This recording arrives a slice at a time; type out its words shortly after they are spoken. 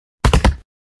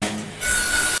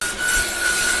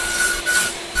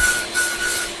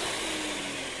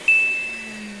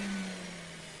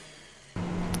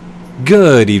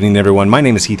Good evening, everyone. My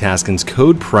name is Heath Haskins,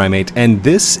 Code Primate, and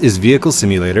this is Vehicle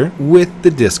Simulator with the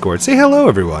Discord. Say hello,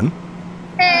 everyone.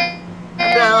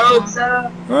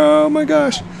 Hello. Oh my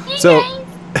gosh. So,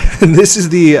 this is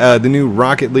the new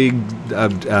Rocket League,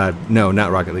 no,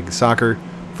 not Rocket League, soccer,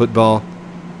 football.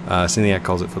 Cyniac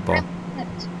calls it football.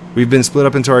 We've been split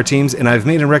up into our teams, and I've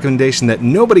made a recommendation that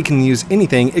nobody can use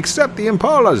anything except the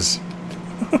Impalas.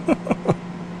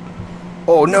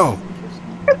 Oh no.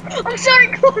 I'm sorry,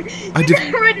 Cody.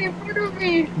 You're already in front of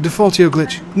me. Defaultio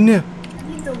glitch. No. I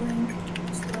need the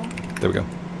link. There we go.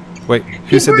 Wait,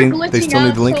 who said they still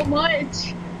need the link? So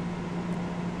much.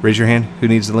 Raise your hand. Who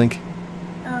needs the link?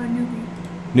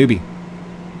 Newbie.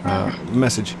 Newbie.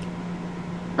 Message.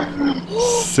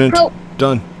 Sent.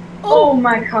 Done. Oh,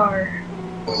 my car.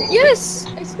 Yes,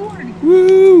 I scored.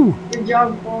 Woo! Good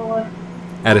job, Paula.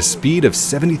 At a speed of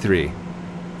 73. All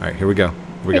right, here we go. Here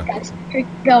we go. Guys, here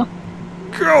we go.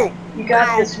 Go! You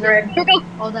got this, Red. Here we go.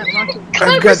 All that rocket.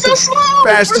 I've got the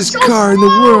fastest car in the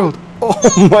world.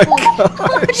 Oh my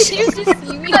gosh! Did you just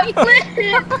see me? I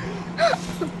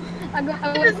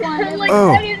was flying like Oh.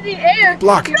 right in the air.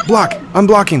 Block! Block! I'm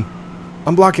blocking.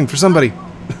 I'm blocking for somebody.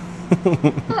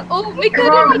 Oh, we Come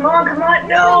could. on, come on, come on.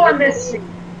 No, I missed you.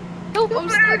 Nope, I'm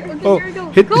stuck. Okay, Oh, here we go.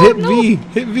 hit Go, no. V.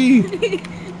 Hit V.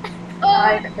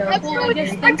 I'm I going.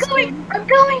 guess I'm thanks, going. I'm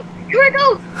going. Here I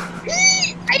go.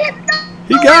 I have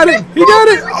He got it. He got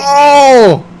it.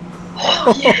 Oh!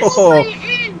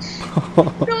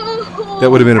 No. That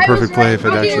would have been a I was perfect play right. if it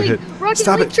Rocket actually League. hit. Rocket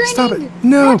Stop League it! Stop it! training.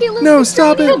 No! Rocket League No!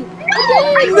 Stop it!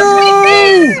 training. No!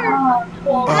 No,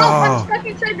 Oh. I'm stuck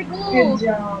inside the goal. Good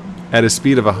job. At a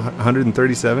speed of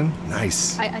 137.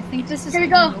 Nice. I think this is Here we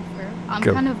kind go. of over. I'm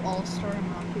Go. kind of all-star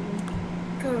in Rocket League.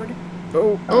 Code.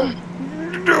 Oh! Oh!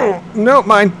 No! No!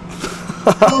 Mine.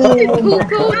 Who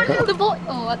code? The ball.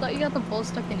 Oh, I thought you got the ball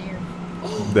stuck in air.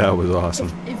 That was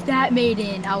awesome. If that made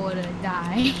in, I would have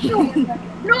died.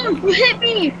 No, you hit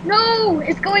me. No,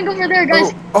 it's going over there,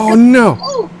 guys. Oh no!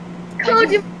 Oh,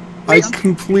 Code, you. I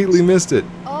completely missed it.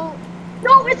 Oh,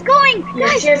 No, it's going.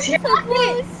 Guys, so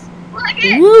close. block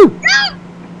it. Woo! No.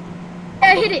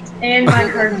 I hit it. And my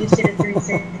card just hit a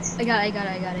 3-6. I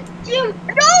got it. You.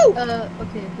 No.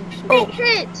 Okay, shoot. Big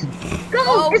hit. Go.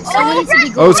 Oh, It's I so wanted to be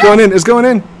fast. Oh, it's going in. It's going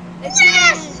in.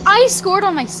 Yes. I scored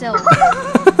on myself.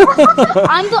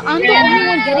 I'm the only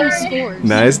one getting scores.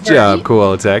 Nice job,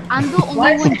 Koala Tech. I'm the only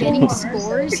one getting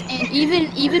scores, and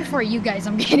even for you guys,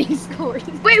 I'm getting scores.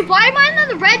 Wait, why am I on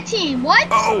the red team? What?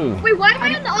 Oh! Wait, why am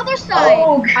I on the other side?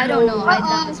 Oh, I don't know.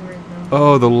 That was weird though.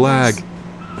 Oh, the lag.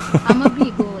 I'm a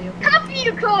beat goalie. Okay? Copy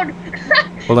you, Code.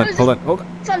 Hold on.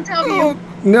 It's on top of Oh,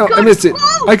 you. no, I missed it.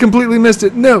 I completely missed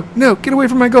it. No, get away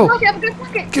from my goal. Okay, I'm gonna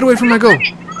block it. Get away from my goal.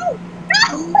 No.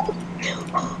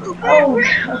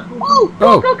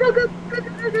 Oh, go.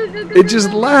 It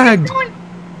just lagged.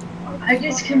 I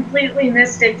just completely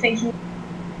missed it, thinking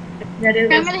that it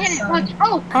was. I'm gonna hit it. Watch.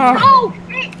 Oh, Ah.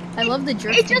 I love the It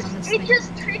drifting on this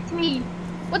just thing. tricked me.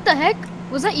 What the heck?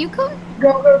 Was that you, Code?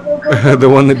 Go. The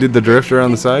one that did the drift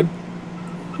around the side?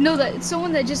 No, it's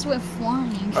someone that just went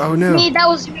flying. Oh no. Me, that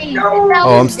was me. Oh,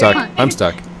 I'm stuck. I'm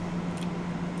stuck.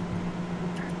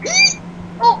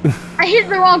 Oh, I hit it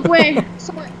the wrong way.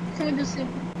 Someone just hit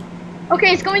me.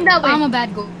 Okay, it's going that way. I'm a bad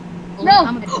goalie. No.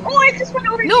 I'm a bad goalie. Oh, I just went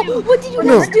over No, you. what did you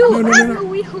No, guys do? no. I'm the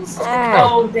wheels.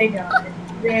 Oh, they got it.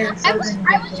 I was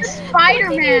just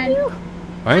Spider-Man.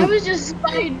 I was just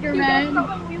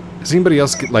Spider-Man. Is anybody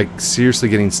else seriously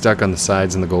getting stuck on the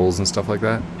sides and the goals and stuff like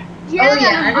that?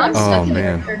 Yeah. I'm stuck Oh in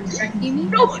man. You mean?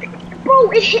 No, bro,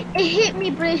 it hit me,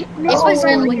 but it missed my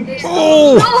score goal. like this.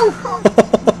 Oh!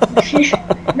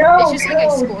 No, It's just like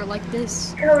I score like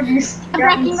this. Code, you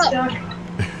got me stuck.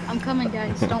 I'm coming,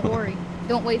 guys. Don't worry.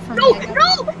 Don't wait for me. No, I got it. no!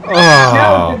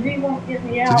 Oh! No, the V won't get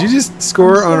me out. Did you just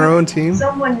score on our own team?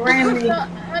 Someone ran me.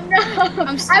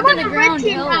 I'm stuck on in the the ground. red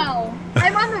team Help. now.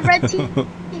 I'm on the red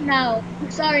team now.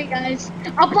 I'm sorry, guys.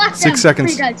 I'll block them. 6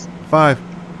 seconds. For you guys. 5,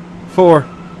 4,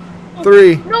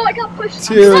 3, No, I got pushed.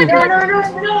 2,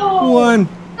 No. 1.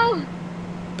 No.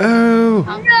 Oh!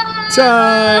 No.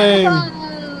 Time.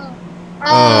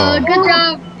 Oh, good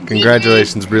job.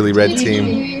 Congratulations, really red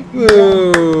team.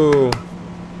 Woo!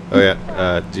 Oh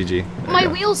yeah, GG. My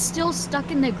wheel's still stuck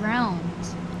in the ground.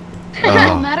 Oh.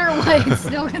 No matter what, it's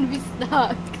still gonna be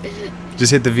stuck.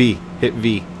 Just hit the V. Hit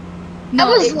V. No, I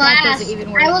was that last. doesn't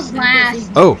even work. I was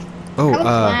last. Oh! I was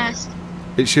last.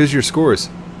 It shows your scores.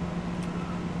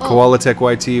 Oh. Koala Tech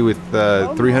YT with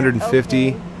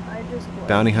 350.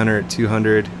 Bounty Hunter at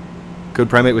 200. Code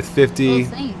Primate with 50. Oh,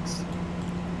 thanks.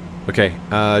 Okay,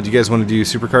 do you guys want to do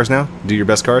supercars now? Do your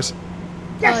best cars?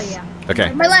 Yes. Oh yeah.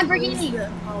 Okay. My Lamborghini.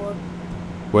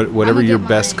 Whatever I'ma your get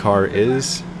best my- car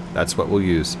is. That's what we'll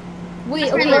use.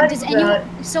 Wait, okay, does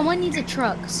anyone... Someone needs a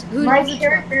truck. Who My has a truck?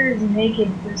 character is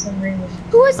naked for some reason.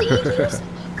 Who has the EQs?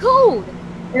 Code!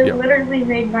 It literally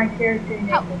made my character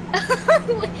naked.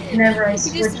 Whenever I You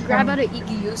switched just grab out an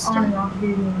EQs on and off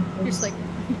duty. just like...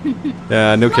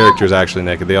 Yeah, no character is actually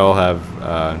naked. They all have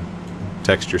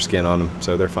texture skin on them,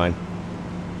 so they're fine.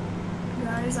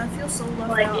 Guys, I feel so left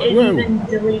Like, out. it even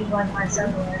deleted like my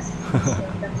sunglasses.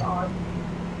 So that's odd.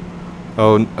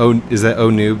 Oh, is that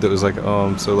noob that was like, oh,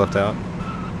 I'm so left out?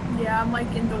 Yeah, I'm like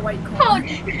in the white Oh, car.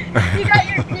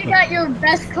 you got your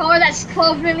best car that's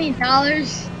 $12 million.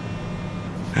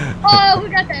 Oh, who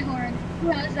got that horn? Who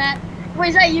has that? Wait,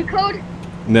 is that you, Code?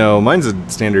 No, mine's a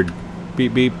standard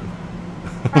beep beep.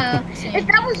 If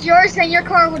that was yours, then your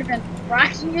car would have been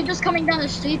rocking. You're just coming down the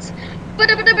streets.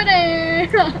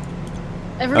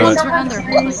 Everyone's Uh, around their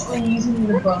Seriously using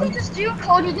the What bug. did you just do,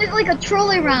 Code? You did like a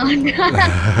trolley round.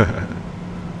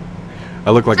 I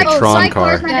look like a Oh, Tron side car.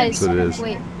 cars, Guys, That's what it is.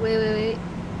 wait.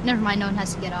 Never mind, no one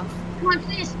has to get off. Come on,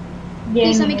 please. Yeah,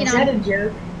 Please let me get is on. that a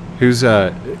joke? Who's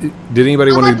did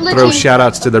anybody want to throw shout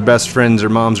outs to their best friends or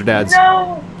moms or dads?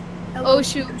 No! Oh,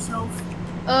 shoot. Yourself.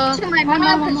 To my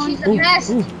mom, 'cause she's the best.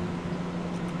 Ooh.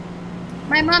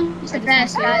 My mom's the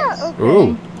best, guys.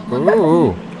 Ooh.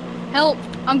 Ooh. Help!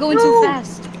 I'm going too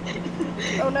fast.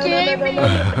 Oh no, Jamie.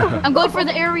 I'm going for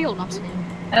the aerial. No, I'm just kidding.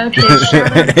 Okay,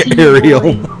 shout out to Aerial.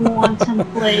 you, Quantum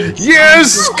Plates.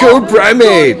 Yes,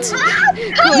 co-primate.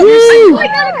 Woo!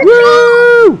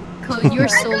 Woo! Code, you're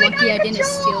so lucky I didn't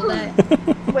steal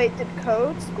that. Wait, did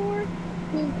Code score?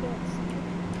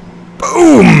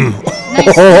 Boom!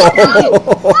 Nice.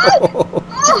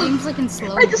 Seems like in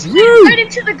slow. I just Woo! went right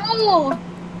into the goal.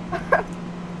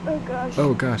 Oh gosh.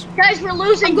 Oh gosh. Guys, we're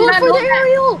losing. I'm going Did I for know the that?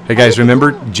 aerial. Hey guys,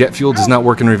 remember jet fuel does not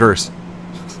work in reverse.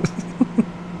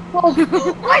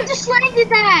 Oh, I just landed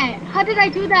that. How did I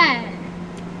do that?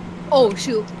 Oh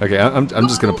shoot. Okay, I'm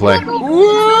just gonna play. No.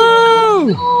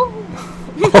 Whoa!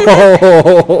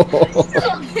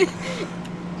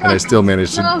 And I still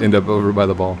managed to end up over by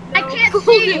the ball. I can't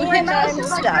see. My I'm mouse is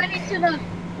like stuck. right into the.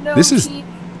 No, This is- Heath.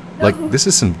 Like this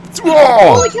is some. Holy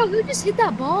Whoa! cow! Who just hit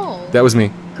that ball? That was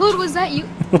me. Code, was that you?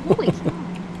 Holy cow.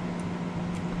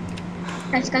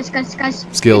 Guys.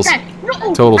 Skills. Hit that.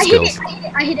 No, Total I skills.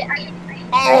 I hit it.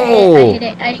 Oh!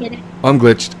 I hit it. I'm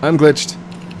glitched. I'm glitched.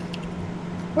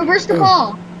 Where's the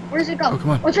ball? Where's it go? Oh, come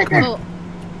on. What's right Come there? Oh,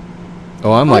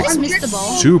 Oh, I'm I like just missed the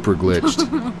ball. super glitched.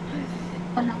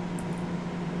 Oh no.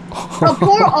 Oh,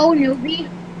 poor old newbie.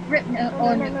 Rip no,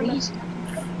 old no. newbies.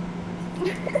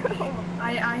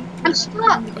 I'm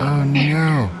stuck. Oh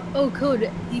no, Oh, Code,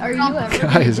 are you ever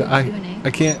guys, gonna do Q&A?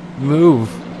 I can't move.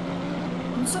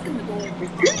 I'm stuck in the goal.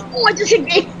 Oh, I just hit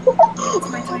me.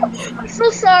 It's my time. I'm so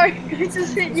sorry. I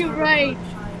just hit you right.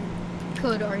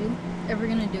 Code, are you ever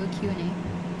gonna do a Q&A?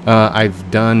 I've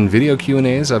done video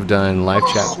Q&As. I've done live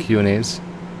chat Q&As.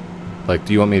 Like,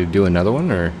 do you want me to do another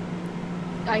one, or?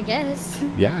 I guess.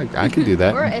 Yeah, I can do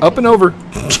that. Or if Up and over.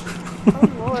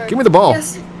 Oh lord. Give me the ball.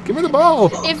 Yes. Give me the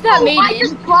ball. If that made I it.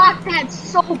 just blocked that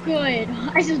so good.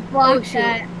 I just blocked shoot.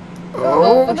 that.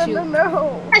 Oh,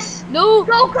 No. Yes. No.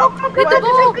 Go. Hit the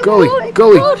ball. goalie.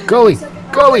 Oh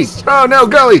no,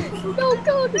 goalie. No,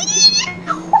 Code.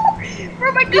 Where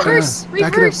am I going? Reverse.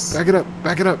 Back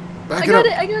it up. I got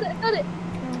it.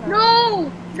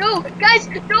 No, guys,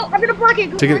 no, I'm gonna block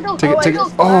it. Take it. Go. Take it.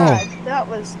 Go. Oh, That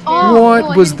was Oh, terrible. what no,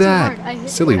 I was hit it too that? hard. I hit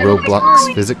Silly it too hard.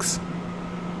 Roblox physics.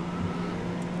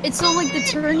 It's so like the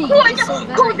turning. Cool, It's so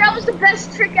bad. cool, that was the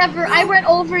best trick ever. I went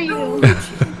over you.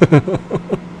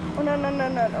 Oh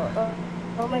no.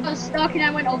 Oh my I was god. stuck and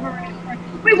I went over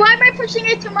it. Wait, why am I pushing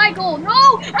it to my goal? No!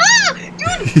 Ah! Dude!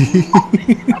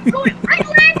 I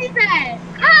landed that!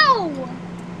 How?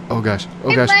 Oh gosh.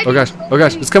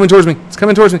 It's coming towards me.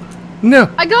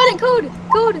 No. I got it, Code.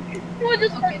 You were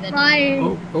just Okay, then.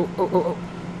 flying. Oh.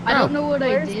 I don't know what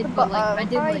Where's I the did, but like I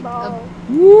did like eyeball?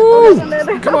 Woo!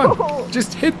 No. Come on.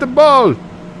 Just hit the ball.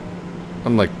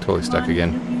 I'm like totally stuck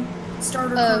again.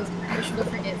 Starter don't conversation.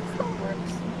 forget how it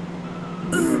works.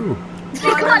 Ooh.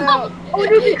 Come on. Oh,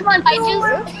 Newbie, come on. I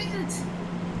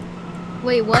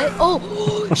Wait, what? Oh,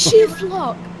 shift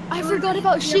lock. I forgot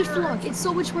about shift lock. It's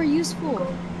so much more useful.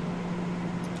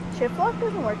 Shift lock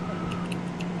doesn't work.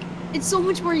 It's so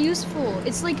much more useful.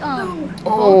 It's like Oh.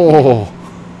 Oh,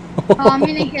 I'm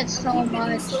gonna get so I'm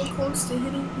much. so close to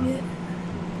hitting it.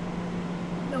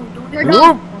 No, don't You're hit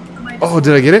not. Oh,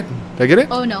 did I get it?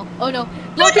 Oh no.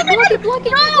 Block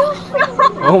it.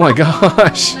 Oh my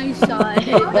gosh. Nice shot.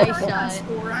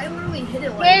 I literally hit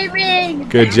it like. Gaming!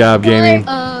 Good job, gaming.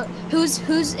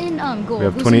 Who's in goal? We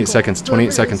have Who's 28 in goal? seconds. Whoever 28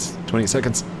 it seconds. is. 28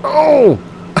 seconds. Oh!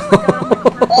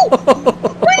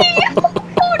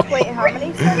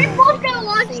 We both got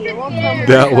launched in the air.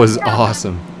 That was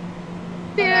awesome.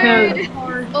 Dude.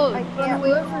 Oh, I can't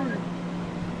whoever.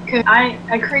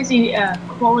 I crazy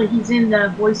Koala, he's in the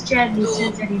voice chat and he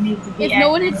says that he needs to be If no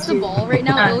one admin hits the too. ball right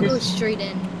now, it'll go this- straight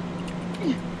in.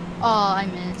 Oh, I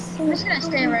missed. I'm just gonna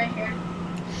stay right here.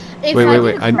 If Wait, I wait, get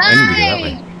wait. a I need to go that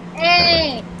way.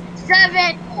 9, 8,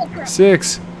 7. Oh, crap.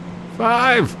 6,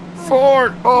 5,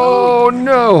 4. Oh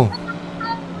no!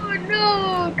 Oh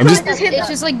no! I'm just- Just hit It's that.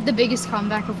 just like the biggest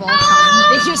comeback of all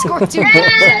time. They just scored 2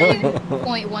 Yay! goals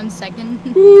in 0.1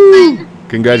 second. Woo!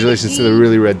 Congratulations to the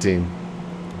really red team.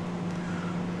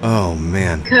 Oh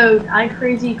man. Code, I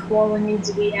crazy Koala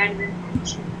needs to be admin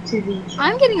to the chat.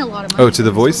 I'm getting a lot of money. Oh, to the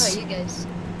What voice? about you guys?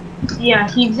 Yeah,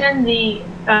 he's in the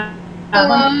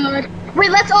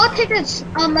Wait, let's all take a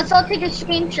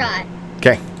screenshot.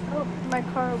 Okay. Oh, my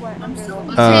car went under.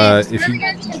 If you.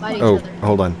 Fight each Oh, other.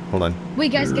 hold on, hold on.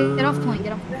 Wait, guys, get off point.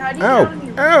 Get off. How do you Ow! get on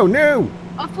here? Oh no!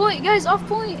 Off point, guys. Off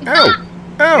point. Ow!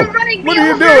 You're Ow! running What me are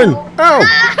you over. doing?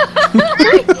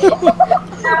 Ow!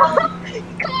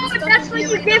 Code, that's what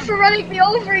you get for running me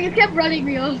over. You kept running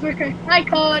me over. Hi,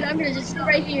 Code. I'm gonna just sit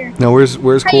right here. Now where's How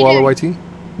you Koala doing? YT?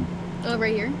 Oh,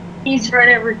 right here. he's right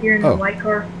over here in Oh. the white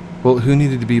car. Well, who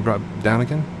needed to be brought down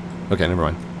again? Okay, never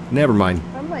mind. Never mind.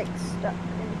 I'm like stuck in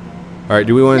here. All right,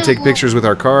 do we want to take No. pictures with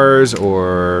our cars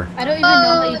or? I don't even know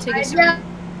how you take a Yeah,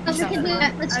 screenshot. we can do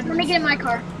that. Let me get in my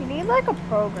car. You need like a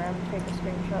program to take a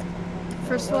screenshot. sometimes,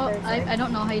 First of or all, there's, like- I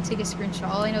don't know how you take a screenshot.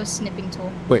 All I know is snipping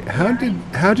tool. Wait, how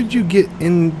did you get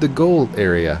in the goal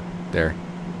area there?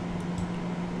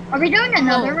 Are we doing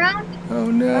another Oh. round? Oh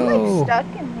I'm no! like stuck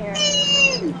in here.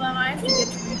 Hold on, I have to get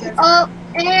to you guys. Oh,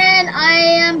 and I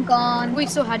am gone. Wait,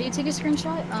 so how do you take a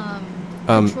screenshot? Um,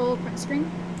 Control print screen.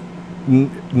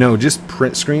 No, just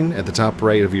print screen at the top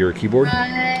right of your keyboard.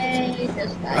 Right,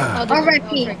 this guy. Ah. there's- Alright, okay,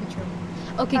 Pete. control.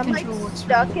 Okay, I'm like control works. for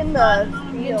stuck me. in the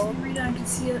Get field. to read it, I can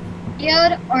see it.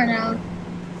 Yield or no?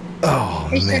 Oh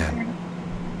It's man! different.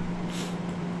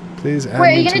 Please add Wait,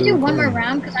 are me you to gonna the do one more recording.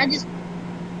 round? Cause I just.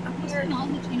 I'm here.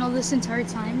 You know this entire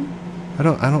time. I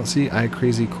don't see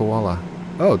iCrazy Koala.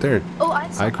 Oh, there. Oh,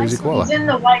 iCrazy Koala. He's in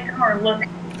the white car, look.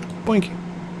 Boink.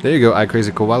 There you go,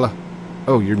 iCrazy Koala.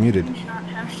 Oh, you're muted. Screenshot,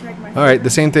 hashtag my All right, the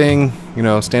same thing. You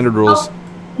know, standard rules.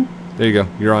 There you go.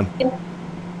 You're on. Yeah.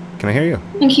 Can I hear you?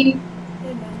 Thank you.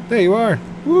 Hey, man. There you are.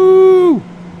 Woo!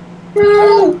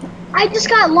 No! I just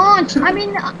got launched. I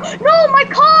mean, no, my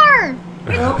car!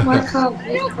 Oh my god.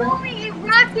 No, homie, it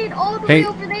rocket all the Hey. way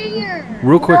over there.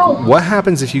 Real quick, No. what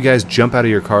happens if you guys jump out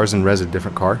of your cars and res a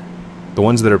different car? The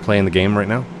ones that are playing the game right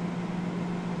now?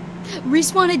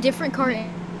 Respawn a different car.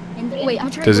 And wait,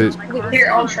 I'm trying. Does to it- Here,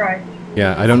 I'll try.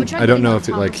 Yeah, I I'm don't trying to get know on if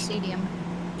it top like of Stadium.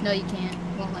 No, you can't.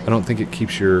 Won't let I don't think it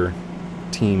keeps your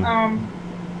team. I'm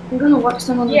gonna watch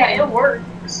some of the. Yeah, it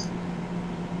works.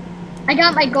 I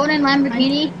got my golden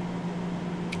Lamborghini. you.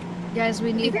 Guys,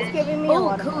 we need. He's giving me a Oh,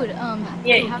 lot of code.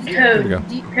 Yeah, how do you- There you go.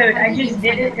 do you- Code, how I do you just did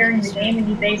find it out during this? the game and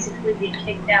you basically get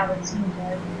kicked out as soon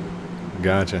as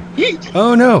Gotcha.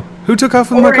 Oh no! Who took off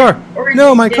with Or my it- car? or it No,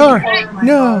 just my didn't car! follow my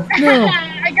No, car. no!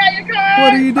 I got your car.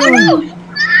 What are you doing? Oh, no.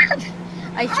 Ah,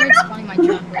 I tried no. spawning my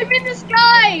truck. I'm in the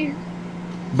sky.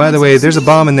 By the way, there's a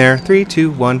bomb in there. 3,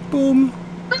 2, 1, boom,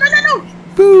 No, no, no, no.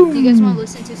 boom. Do you guys want to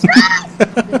listen to some?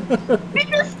 I'm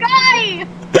in the sky.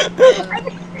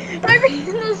 I'm in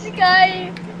the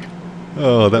sky.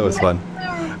 Oh, that was fun.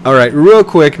 All right, real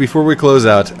quick before we close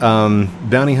out,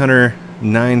 Bounty Hunter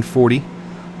 940,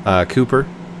 Cooper,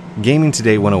 Gaming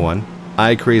Today 101,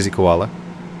 iCrazy Koala,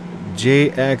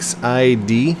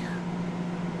 JXID,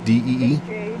 DEE,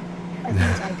 Jade. I think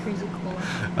it's iCrazy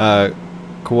Cola.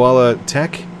 Koala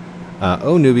Tech,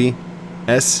 Oh Newbie,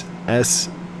 S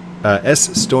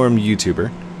Storm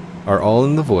YouTuber are all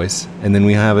in the voice, and then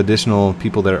we have additional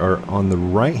people that are on the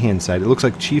right hand side. It looks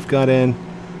like Chief got in,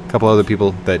 a couple other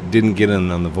people that didn't get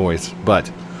in on the voice,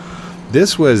 but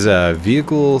this was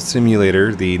Vehicle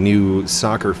Simulator, the new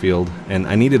soccer field, and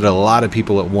I needed a lot of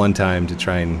people at one time to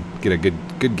try and get a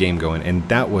good game going, and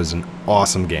that was an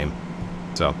awesome game.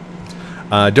 So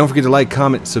don't forget to like,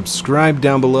 comment, subscribe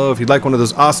down below. If you'd like one of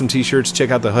those awesome t-shirts, check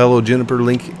out the Hello Juniper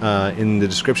link in the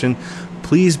description.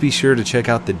 Please be sure to check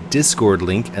out the Discord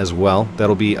link as well.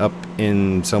 That'll be up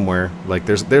in somewhere. Like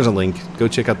there's a link. Go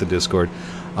check out the Discord.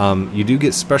 You do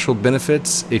get special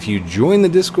benefits if you join the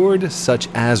Discord, such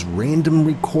as random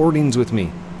recordings with me.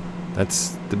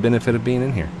 That's the benefit of being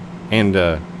in here. And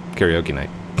karaoke night.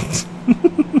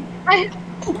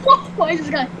 Why is this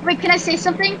guy? Wait, can I say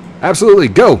something? Absolutely,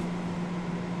 go!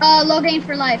 Logain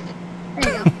for life.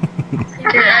 There you go.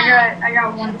 Here, I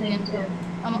got one thing too.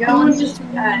 I'm Go on, on just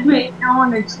go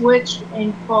on to Twitch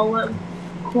and follow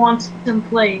Quantum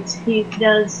Plays. He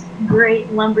does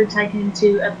great Lumber Tycoon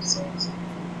 2 episodes.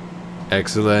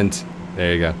 Excellent.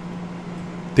 There you go.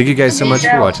 Thank you guys so much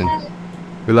for watching.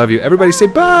 We love you. Everybody say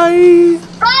bye.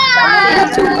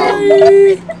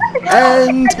 Bye.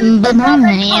 And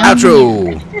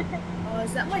outro. Oh,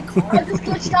 is that my car? I just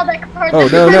glitched out that card. Oh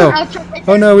no.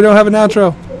 Oh no, we don't have an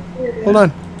outro. Hold on.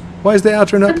 Why is the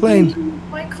outro not playing?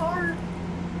 My car.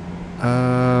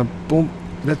 Boom.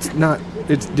 That's not.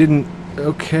 It didn't.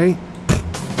 Okay.